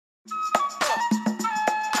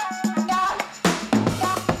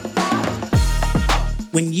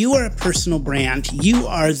When you are a personal brand, you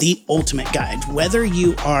are the ultimate guide. Whether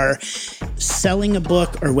you are selling a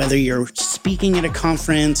book or whether you're speaking at a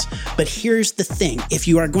conference, but here's the thing. If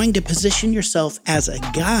you are going to position yourself as a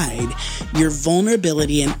guide, your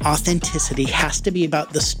vulnerability and authenticity has to be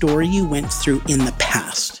about the story you went through in the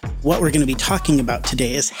past. What we're going to be talking about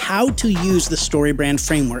today is how to use the story brand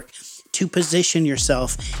framework to position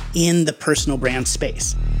yourself in the personal brand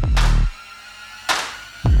space.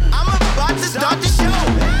 I'm about to start the show.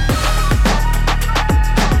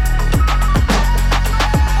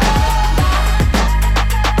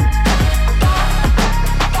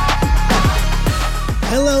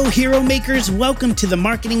 Hello, Hero Makers. Welcome to the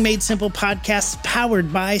Marketing Made Simple podcast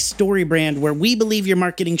powered by StoryBrand, where we believe your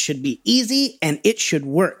marketing should be easy and it should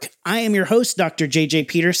work. I am your host, Dr. JJ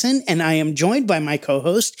Peterson, and I am joined by my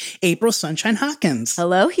co-host, April Sunshine Hawkins.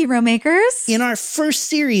 Hello, Hero Makers. In our first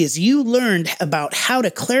series, you learned about how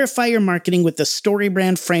to clarify your marketing with the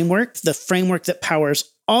StoryBrand framework, the framework that powers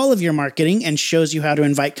all of your marketing and shows you how to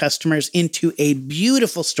invite customers into a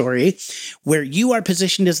beautiful story where you are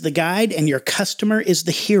positioned as the guide and your customer is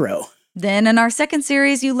the hero. Then in our second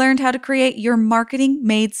series, you learned how to create your Marketing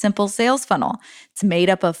Made Simple sales funnel. It's made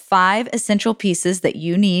up of 5 essential pieces that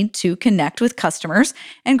you need to connect with customers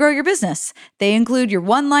and grow your business. They include your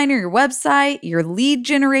one-liner, your website, your lead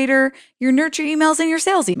generator, your nurture emails, and your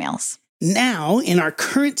sales emails. Now, in our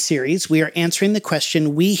current series, we are answering the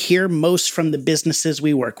question we hear most from the businesses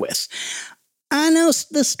we work with. I know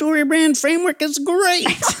the StoryBrand framework is great.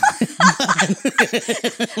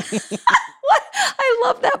 What? I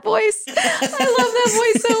love that voice. I love that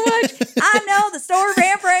voice so much. I know the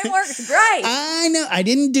StoryBrand framework is great. I know. I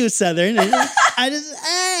didn't do Southern.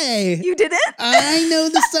 Hey. You did it? I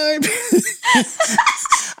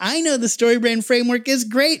know the StoryBrand framework is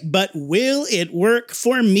great, but will it work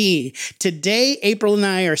for me? Today, April and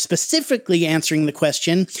I are specifically answering the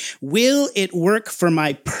question, will it work for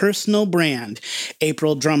my personal brand?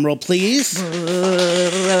 April, drum roll, please. And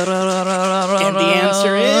the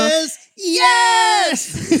answer is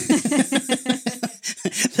yes!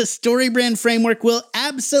 The StoryBrand framework will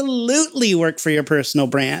absolutely work for your personal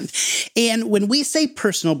brand. And when we say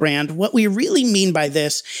personal brand, what we really mean by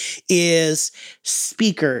this is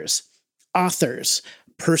speakers, authors,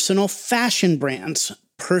 personal fashion brands,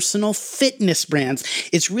 personal fitness brands.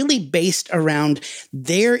 It's really based around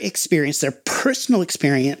their experience, their personal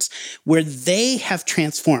experience, where they have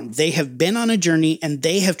transformed. They have been on a journey and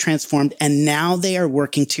they have transformed, and now they are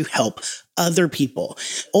working to help other people.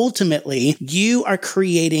 Ultimately, you are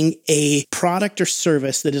creating a product or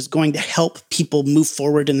service that is going to help people move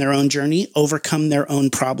forward in their own journey, overcome their own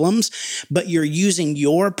problems, but you're using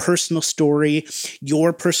your personal story,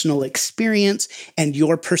 your personal experience, and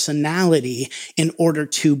your personality in order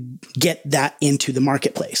to get that into the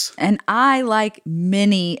marketplace. And I, like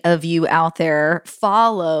many of you out there,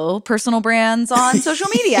 follow personal brands on social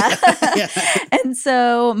media. Yeah. And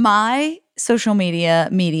so my social media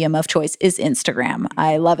medium of choice is Instagram.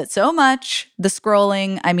 I love it so much. The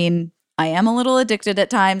scrolling, I mean, I am a little addicted at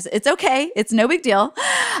times. It's okay. It's no big deal.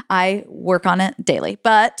 I work on it daily.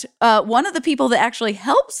 But one of the people that actually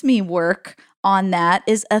helps me work on that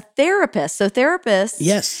is a therapist. So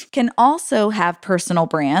therapists can also have personal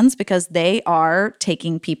brands because they are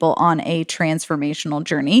taking people on a transformational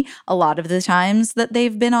journey a lot of the times that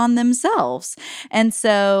they've been on themselves. And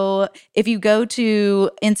so if you go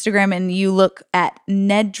to Instagram and you look at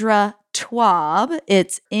Nedra Tawwab,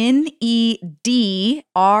 it's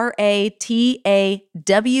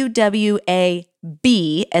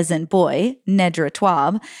NEDRATAWWAB as in boy, Nedra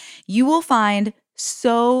Tawwab, you will find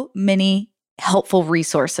so many helpful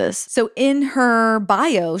resources. So in her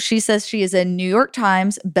bio, she says she is a New York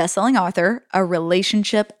Times bestselling author, a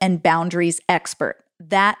relationship and boundaries expert.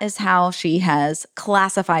 That is how she has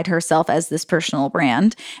classified herself as this personal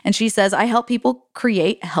brand. And she says, I help people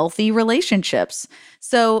create healthy relationships.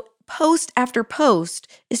 So post after post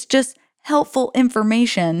is just helpful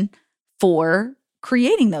information for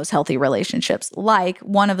creating those healthy relationships. Like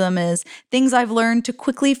one of them is things I've learned to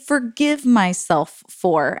quickly forgive myself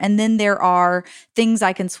for. And then there are things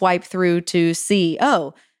I can swipe through to see,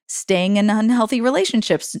 oh, staying in unhealthy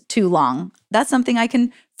relationships too long. That's something I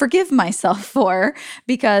can forgive myself for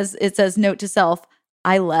because it says, note to self,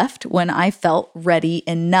 I left when I felt ready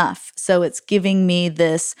enough. So it's giving me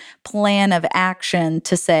this plan of action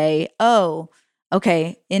to say, oh,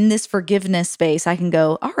 okay, in this forgiveness space, I can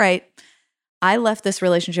go, all right, I left this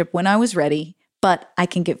relationship when I was ready, but I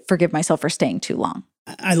can forgive myself for staying too long.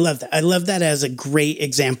 I love that. I love that as a great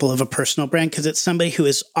example of a personal brand because it's somebody who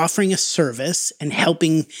is offering a service and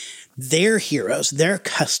helping their heroes, their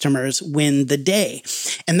customers win the day.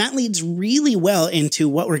 And that leads really well into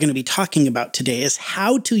what we're going to be talking about today is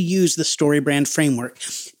how to use the StoryBrand framework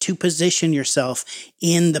to position yourself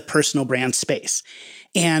in the personal brand space.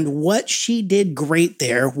 And what she did great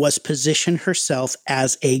there was position herself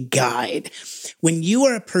as a guide. When you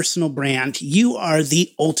are a personal brand, you are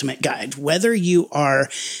the ultimate guide. Whether you are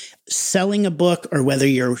selling a book or whether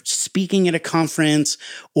you're speaking at a conference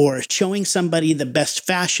or showing somebody the best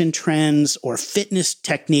fashion trends or fitness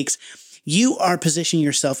techniques, you are positioning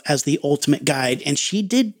yourself as the ultimate guide. And she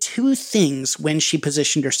did two things when she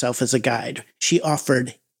positioned herself as a guide. She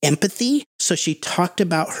offered empathy. So she talked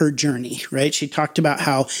about her journey, right? She talked about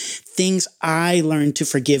how things I learned to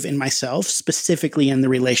forgive in myself, specifically in the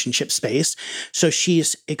relationship space. So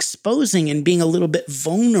she's exposing and being a little bit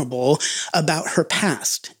vulnerable about her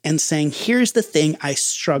past and saying, here's the thing I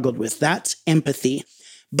struggled with. That's empathy.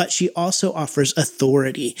 But she also offers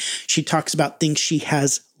authority. She talks about things she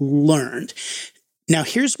has learned. Now,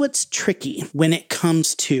 here's what's tricky when it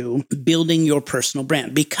comes to building your personal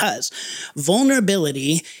brand, because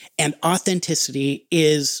vulnerability and authenticity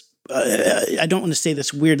is, I don't want to say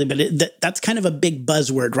this weirdly, but that's kind of a big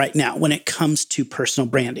buzzword right now when it comes to personal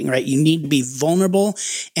branding, right? You need to be vulnerable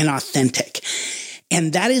and authentic.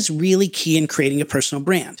 And that is really key in creating a personal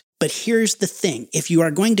brand. But here's the thing. If you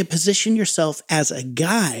are going to position yourself as a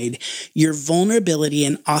guide, your vulnerability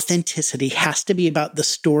and authenticity has to be about the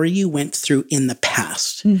story you went through in the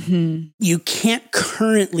past. Mm-hmm. You can't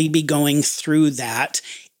currently be going through that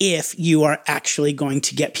if you are actually going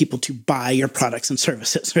to get people to buy your products and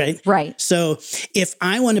services, right? Right. So if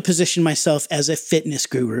I want to position myself as a fitness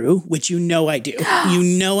guru, which you know I do,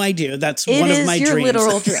 I do. That's one of my dreams. It is your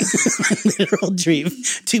literal dream. My literal dream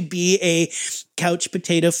to be a couch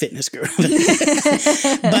potato fitness guru.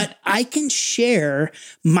 But I can share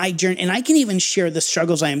my journey and I can even share the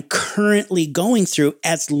struggles I am currently going through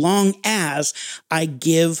as long as I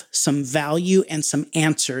give some value and some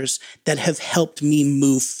answers that have helped me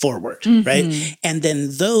move forward, right? And then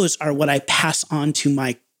those are what I pass on to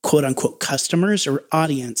my quote unquote customers or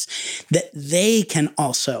audience that they can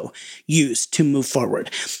also use to move forward.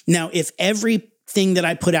 Now, if everything that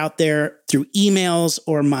I put out there through emails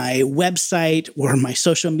or my website or my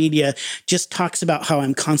social media just talks about how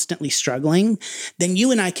I'm constantly struggling, then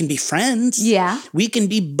you and I can be friends. Yeah. We can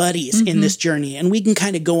be buddies in this journey and we can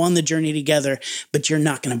kind of go on the journey together, but you're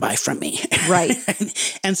not going to buy from me. Right.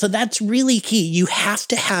 And so that's really key. You have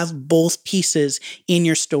to have both pieces in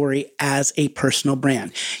your story as a personal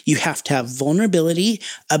brand. You have to have vulnerability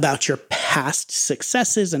about your past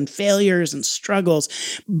successes and failures and struggles,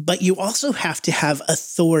 but you also have to have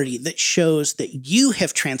authority that shows that you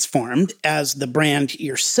have transformed as the brand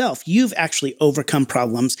yourself. You've actually overcome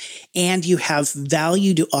problems and you have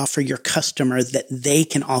value to offer your customer that they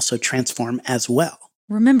can also transform as well.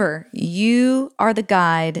 Remember, you are the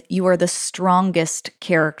guide. You are the strongest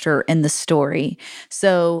character in the story.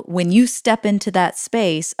 So when you step into that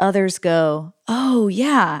space, others go, oh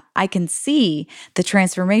yeah, I can see the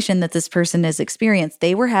transformation that this person has experienced.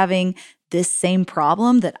 They were having this same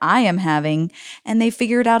problem that I am having, and they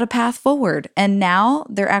figured out a path forward. And now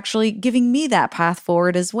they're actually giving me that path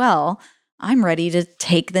forward as well. I'm ready to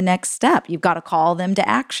take the next step. You've got to call them to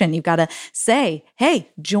action. You've got to say, hey,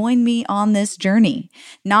 join me on this journey.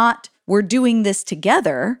 Not, we're doing this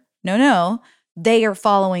together. No. They are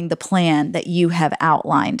following the plan that you have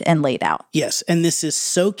outlined and laid out. Yes. And this is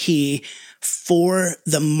so key for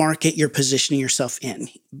the market you're positioning yourself in.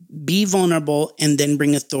 Be vulnerable and then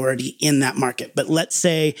bring authority in that market. But let's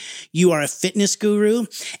say you are a fitness guru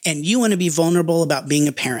and you want to be vulnerable about being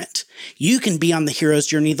a parent. You can be on the hero's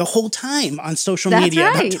journey the whole time on social media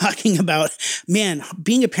about talking about, man,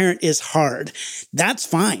 being a parent is hard. That's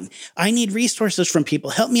fine. I need resources from people.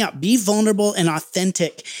 Help me out. Be vulnerable and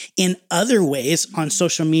authentic in other ways on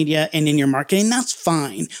social media and in your marketing. That's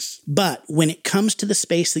fine. But when it comes to the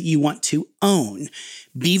space that you want to own,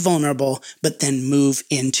 be vulnerable, but then move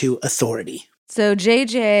into authority. So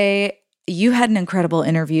JJ, you had an incredible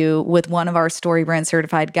interview with one of our StoryBrand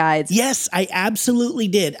certified guides. Yes, I absolutely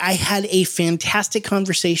did. I had a fantastic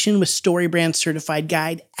conversation with StoryBrand certified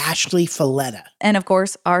guide, Ashley Falletta. And of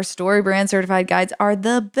course, our StoryBrand certified guides are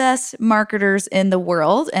the best marketers in the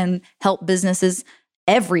world and help businesses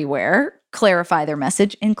everywhere clarify their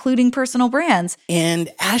message, including personal brands. And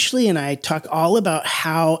Ashley and I talk all about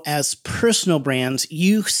how, as personal brands,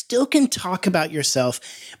 you still can talk about yourself,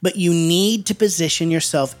 but you need to position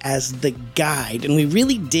yourself as the guide. And we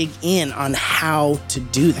really dig in on how to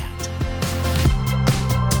do that.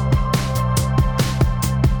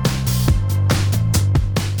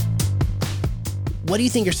 what do you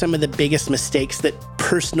think are some of the biggest mistakes that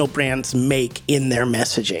personal brands make in their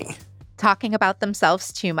messaging? Talking about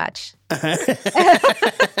themselves too much.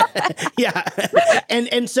 Yeah.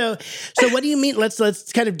 And so what do you mean?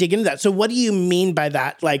 Let's kind of dig into that. So what do you mean by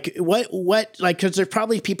that? Like what like, because there's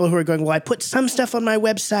probably people who are going, well, I put some stuff on my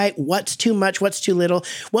website. What's too much? What's too little?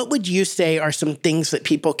 What would you say are some things that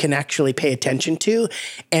people can actually pay attention to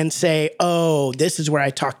and say, oh, this is where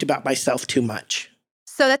I talked about myself too much?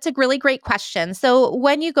 So that's a really great question. So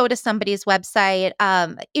when you go to somebody's website,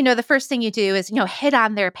 the first thing you do is, hit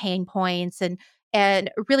on their pain points and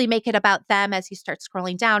really make it about them as you start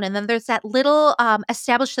scrolling down. And then there's that little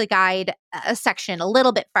establish the guide section a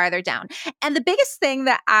little bit farther down. And the biggest thing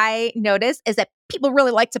that I notice is that people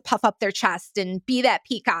really like to puff up their chest and be that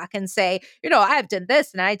peacock and say, I've done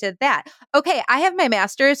this and I did that. Okay, I have my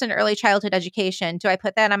master's in early childhood education. Do I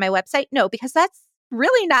put that on my website? No, because that's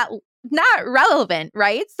really not relevant,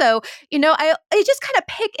 right? So, I just kind of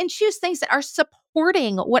pick and choose things that are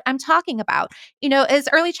supporting what I'm talking about. As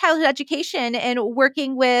early childhood education and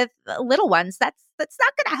working with little ones, that's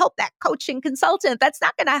not going to help that coaching consultant. That's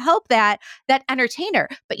not going to help that entertainer.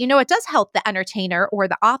 But what does help the entertainer or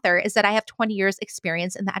the author is that I have 20 years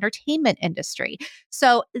experience in the entertainment industry.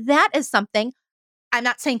 So that is something. I'm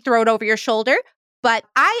not saying throw it over your shoulder, but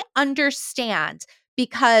I understand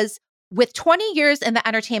because with 20 years in the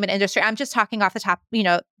entertainment industry, I'm just talking off the top,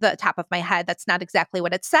 the top of my head. That's not exactly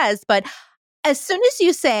what it says. But as soon as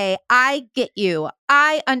you say, I get you,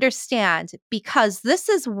 I understand, because this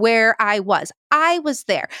is where I was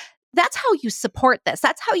there. That's how you support this.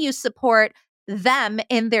 That's how you support them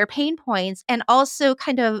in their pain points and also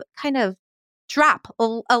kind of drop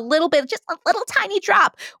a little bit, just a little tiny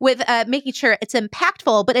drop with making sure it's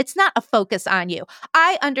impactful, but it's not a focus on you.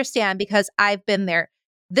 I understand because I've been there.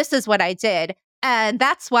 This is what I did. And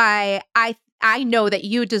that's why I know that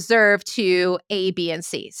you deserve to A, B, and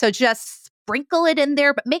C. So just sprinkle it in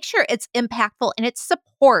there, but make sure it's impactful and it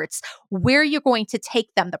supports where you're going to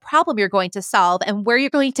take them, the problem you're going to solve, and where you're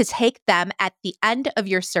going to take them at the end of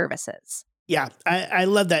your services. Yeah, I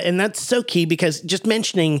love that. And that's so key because just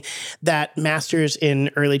mentioning that master's in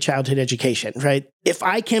early childhood education, right? If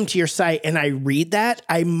I came to your site and I read that,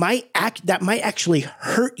 that might actually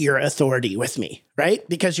hurt your authority with me, right?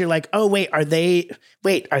 Because you're like, oh, are they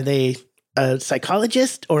a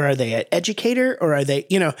psychologist or are they an educator or are they,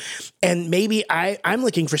 and maybe I'm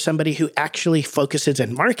looking for somebody who actually focuses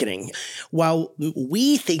in marketing. While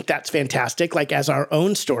we think that's fantastic, like as our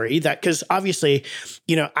own story, that because obviously,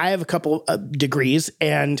 I have a couple of degrees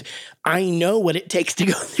and I know what it takes to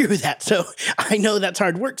go through that. So I know that's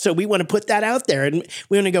hard work. So we want to put that out there and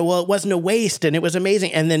we want to go, well, it wasn't a waste and it was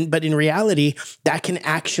amazing. And then, but in reality, that can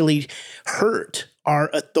actually hurt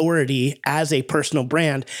our authority as a personal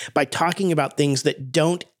brand by talking about things that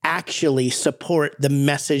don't actually support the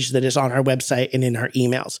message that is on our website and in our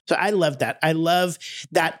emails. So I love that. I love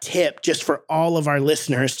that tip just for all of our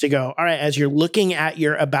listeners to go, all right, as you're looking at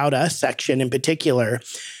your About Us section in particular,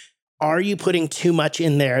 are you putting too much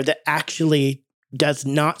in there that actually does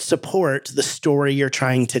not support the story you're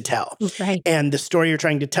trying to tell? Right. And the story you're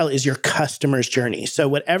trying to tell is your customer's journey. So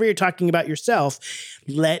whatever you're talking about yourself,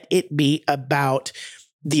 let it be about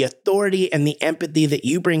the authority and the empathy that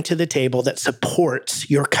you bring to the table that supports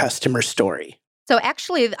your customer story. So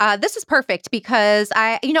actually, this is perfect because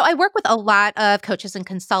I work with a lot of coaches and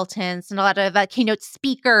consultants and a lot of keynote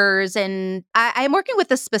speakers, and I'm working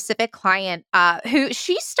with a specific client who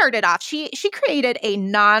she started off. She created a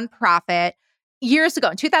nonprofit years ago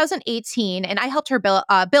in 2018, and I helped her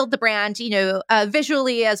build the brand,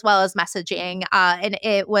 visually as well as messaging, and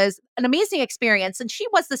it was an amazing experience. And she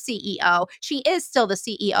was the CEO. She is still the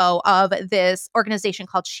CEO of this organization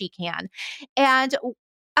called She Can, and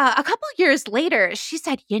a couple of years later, she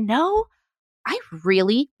said, I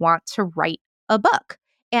really want to write a book.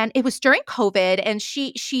 And it was during COVID, and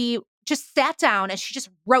she just sat down and she just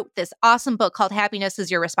wrote this awesome book called Happiness is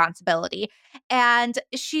Your Responsibility. And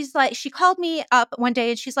she called me up one day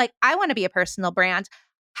and she's like, I want to be a personal brand.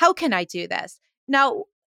 How can I do this? Now,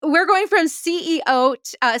 we're going from CEO,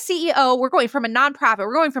 we're going from a nonprofit,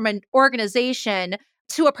 we're going from an organization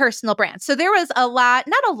to a personal brand. So there was not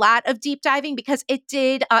a lot of deep diving because it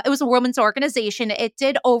was a women's organization. It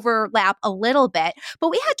did overlap a little bit, but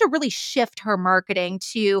we had to really shift her marketing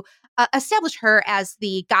to establish her as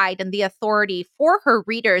the guide and the authority for her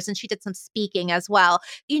readers. And she did some speaking as well.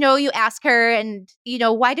 You ask her and,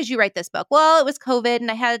 why did you write this book? Well, it was COVID and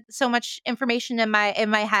I had so mumuch information in my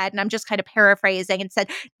head. And I'm just kind of paraphrasing and said,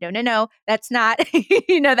 no, that's not,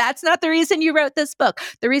 that's not the reason you wrote this book.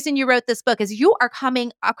 The reason you wrote this book is you are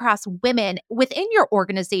coming across women within your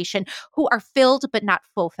organization who are filled but not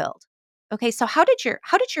fulfilled. Okay, so how did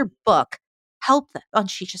your book help them? And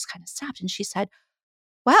she just kind of stopped and she said,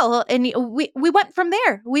 well, and we went from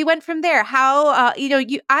there. We went from there. How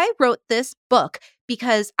I wrote this book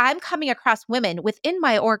because I'm coming across women within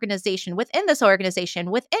my organization, within this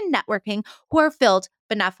organization, within networking who are filled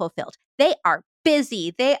but not fulfilled. They are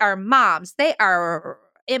busy. They are moms. They are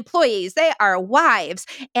employees. They are wives.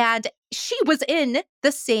 And she was in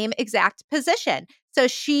the same exact position. So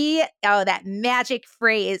that magic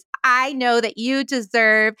phrase, I know that you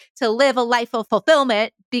deserve to live a life of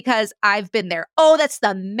fulfillment because I've been there. Oh, that's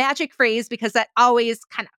the magic phrase because that always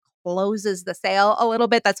kind of closes the sale a little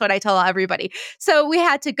bit. That's what I tell everybody. So we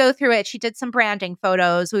had to go through it. She did some branding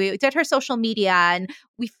photos. We did her social media and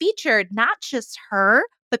we featured not just her,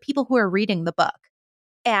 but people who are reading the book.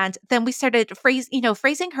 And then we started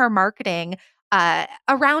phrasing her marketing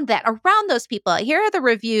around those people. Here are the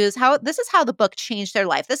reviews. This is how the book changed their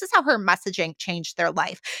life. This is how her messaging changed their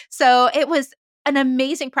life. So it was an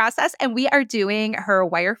amazing process. And we are doing her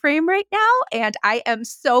wireframe right now. And I am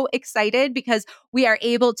so excited because we are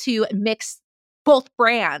able to mix both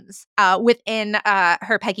brands within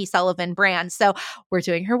her Peggy Sullivan brand. So we're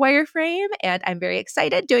doing her wireframe and I'm very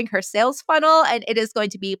excited doing her sales funnel. And it is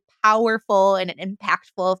going to be powerful and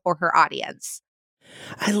impactful for her audience.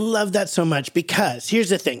 I love that so much because here's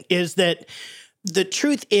the thing is that the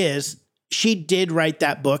truth is she did write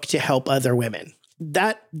that book to help other women.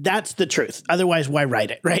 That's the truth. Otherwise, why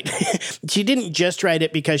write it, right? She didn't just write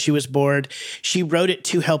it because she was bored. She wrote it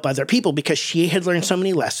to help other people because she had learned so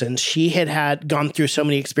many lessons. She had gone through so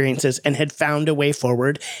many experiences and had found a way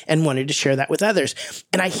forward and wanted to share that with others.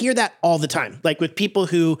 And I hear that all the time, like with people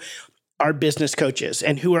who are business coaches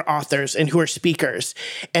and who are authors and who are speakers.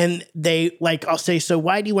 And I'll say, so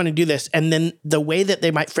why do you want to do this? And then the way that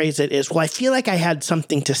they might phrase it is, well, I feel like I had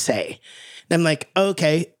something to say. And I'm like,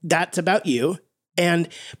 okay, that's about you.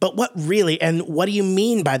 But what really, and what do you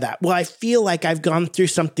mean by that? Well, I feel like I've gone through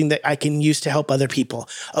something that I can use to help other people.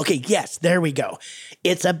 Okay, yes, there we go.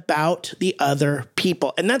 It's about the other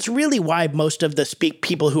people. And that's really why most of the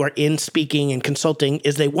people who are in speaking and consulting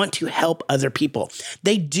is they want to help other people.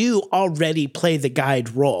 They do already play the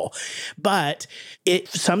guide role, but it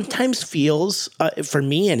sometimes feels, for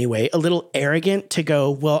me anyway, a little arrogant to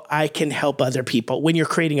go, well, I can help other people when you're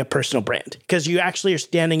creating a personal brand because you actually are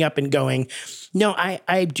standing up and going, no,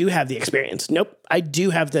 I do have the experience. Nope. I do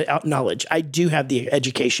have the knowledge. I do have the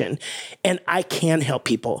education and I can help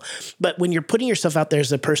people. But when you're putting yourself out there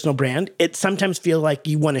as a personal brand, it sometimes feels like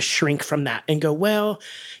you want to shrink from that and go, well,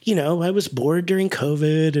 I was bored during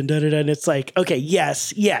COVID and da-da-da. And it's like, okay,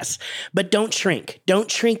 yes, but don't shrink. Don't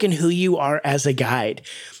shrink in who you are as a guide.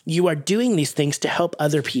 You are doing these things to help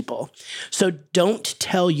other people. So don't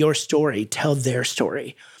tell your story, tell their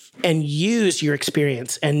story. And use your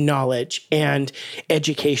experience and knowledge and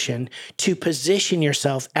education to position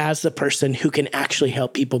yourself as the person who can actually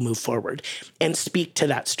help people move forward and speak to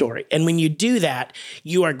that story. And when you do that,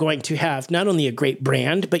 you are going to have not only a great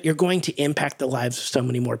brand, but you're going to impact the lives of so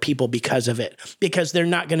many more people because of it. Because they're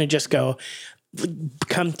not going to just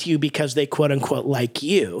come to you because they quote unquote like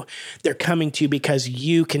you. They're coming to you because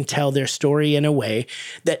you can tell their story in a way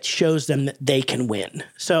that shows them that they can win.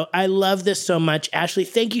 So I love this so much. Ashley,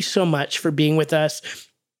 thank you so much for being with us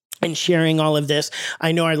and sharing all of this.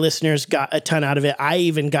 I know our listeners got a ton out of it. I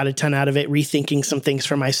even got a ton out of it, rethinking some things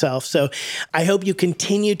for myself. So I hope you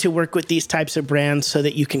continue to work with these types of brands so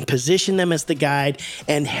that you can position them as the guide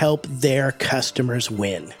and help their customers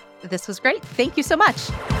win. This was great. Thank you so much.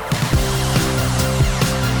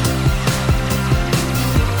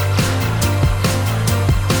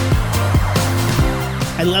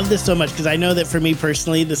 I love this so much because I know that for me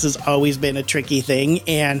personally, this has always been a tricky thing.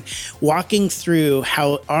 And walking through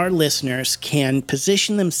how our listeners can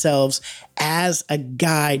position themselves as a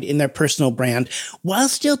guide in their personal brand while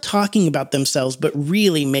still talking about themselves, but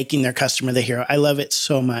really making their customer the hero. I love it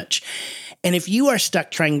so much. And if you are stuck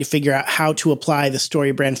trying to figure out how to apply the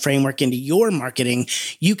StoryBrand framework into your marketing,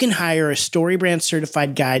 you can hire a StoryBrand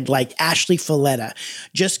certified guide like Ashley Folletta.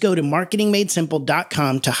 Just go to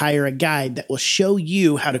marketingmadesimple.com to hire a guide that will show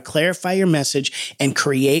you how to clarify your message and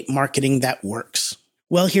create marketing that works.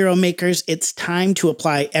 Well, Hero Makers, it's time to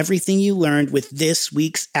apply everything you learned with this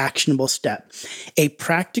week's actionable step. A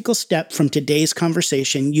practical step from today's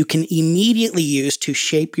conversation you can immediately use to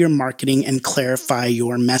shape your marketing and clarify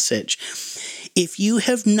your message. If you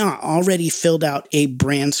have not already filled out a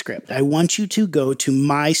brand script, I want you to go to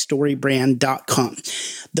mystorybrand.com.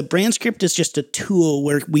 The brand script is just a tool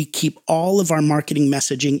where we keep all of our marketing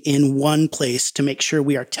messaging in one place to make sure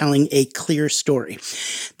we are telling a clear story.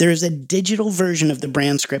 There is a digital version of the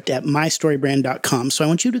brand script at mystorybrand.com, so I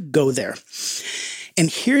want you to go there. And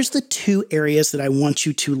here's the two areas that I want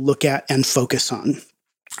you to look at and focus on.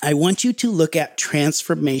 I want you to look at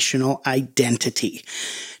transformational identity.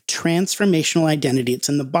 Transformational identity. It's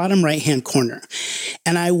in the bottom right-hand corner.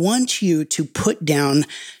 And I want you to put down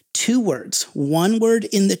two words, one word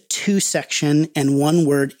in the to section and one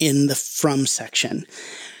word in the from section.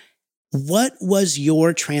 What was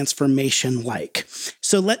your transformation like?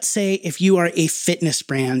 So let's say if you are a fitness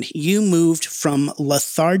brand, you moved from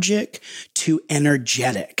lethargic to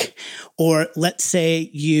energetic. Or let's say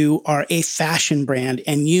you are a fashion brand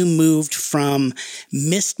and you moved from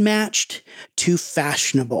mismatched to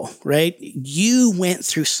fashionable, right? You went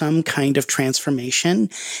through some kind of transformation.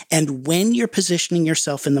 And when you're positioning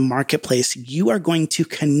yourself in the marketplace, you are going to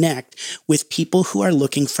connect with people who are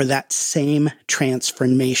looking for that same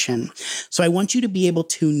transformation. So I want you to be able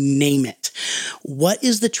to name it. What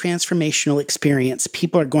is the transformational experience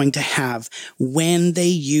people are going to have when they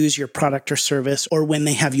use your product or service, or when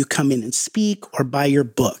they have you come in and speak or buy your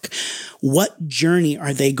book? What journey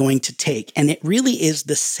are they going to take? And it really is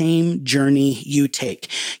the same journey you take.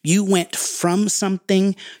 You went from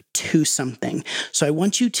something to something. So I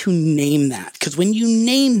want you to name that, because when you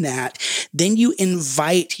name that, then you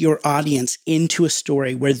invite your audience into a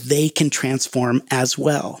story where they can transform as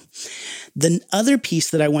well. The other piece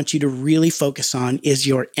that I want you to really focus on is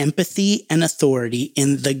your empathy and authority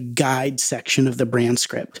in the guide section of the brand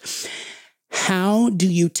script. How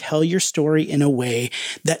do you tell your story in a way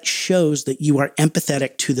that shows that you are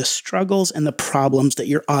empathetic to the struggles and the problems that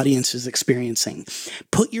your audience is experiencing?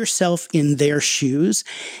 Put yourself in their shoes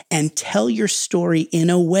and tell your story in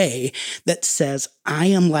a way that says, I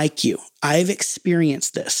am like you. I've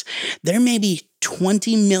experienced this. There may be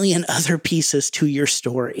 20 million other pieces to your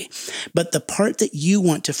story, but the part that you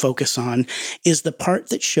want to focus on is the part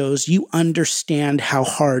that shows you understand how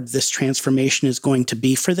hard this transformation is going to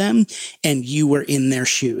be for them, and you were in their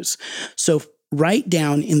shoes. So write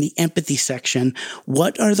down in the empathy section,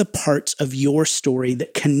 what are the parts of your story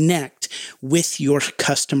that connect with your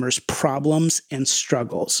customers' problems and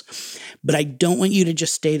struggles? But I don't want you to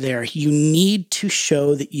just stay there. You need to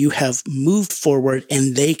show that you have moved forward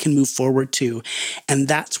and they can move forward too. And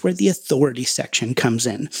that's where the authority section comes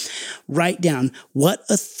in. Write down, what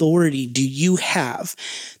authority do you have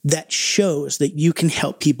that shows that you can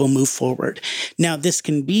help people move forward? Now, this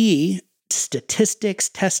can be statistics,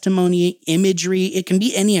 testimony, imagery. It can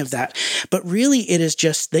be any of that. But really, it is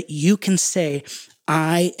just that you can say,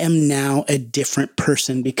 I am now a different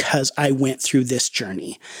person because I went through this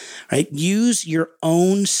journey, right? Use your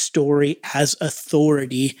own story as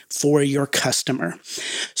authority for your customer.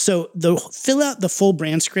 So fill out the full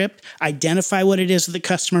brand script, identify what it is that the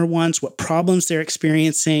customer wants, what problems they're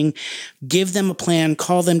experiencing, give them a plan,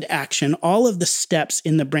 call them to action. All of the steps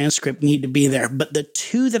in the brand script need to be there. But the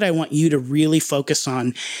two that I want you to really focus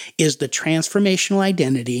on is the transformational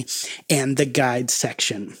identity and the guide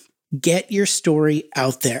section. Get your story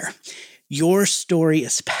out there. Your story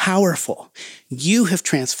is powerful. You have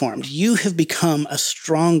transformed. You have become a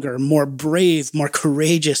stronger, more brave, more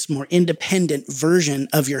courageous, more independent version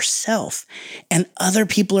of yourself. And other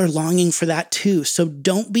people are longing for that too. So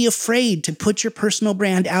don't be afraid to put your personal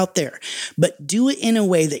brand out there, but do it in a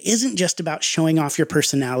way that isn't just about showing off your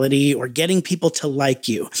personality or getting people to like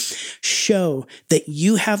you. Show that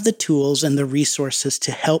you have the tools and the resources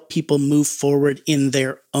to help people move forward in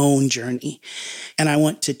their own journey. And I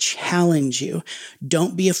want to challenge you.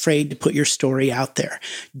 Don't be afraid to put your story out there.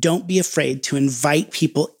 Don't be afraid to invite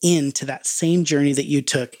people into that same journey that you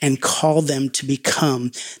took and call them to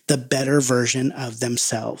become the better version of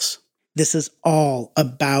themselves. This is all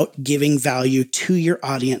about giving value to your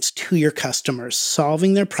audience, to your customers,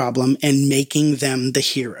 solving their problem and making them the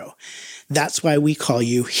hero. That's why we call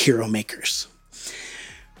you Hero Makers.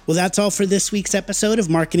 Well, that's all for this week's episode of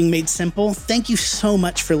Marketing Made Simple. Thank you so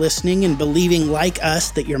much for listening and believing, like us,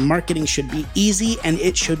 that your marketing should be easy and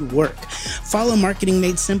it should work. Follow Marketing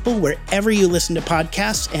Made Simple wherever you listen to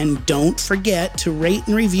podcasts, and don't forget to rate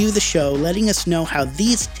and review the show, letting us know how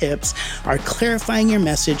these tips are clarifying your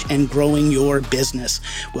message and growing your business.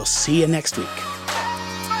 We'll see you next week.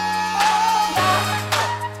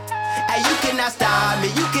 Hey, you cannot stop me.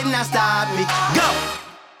 You cannot stop me.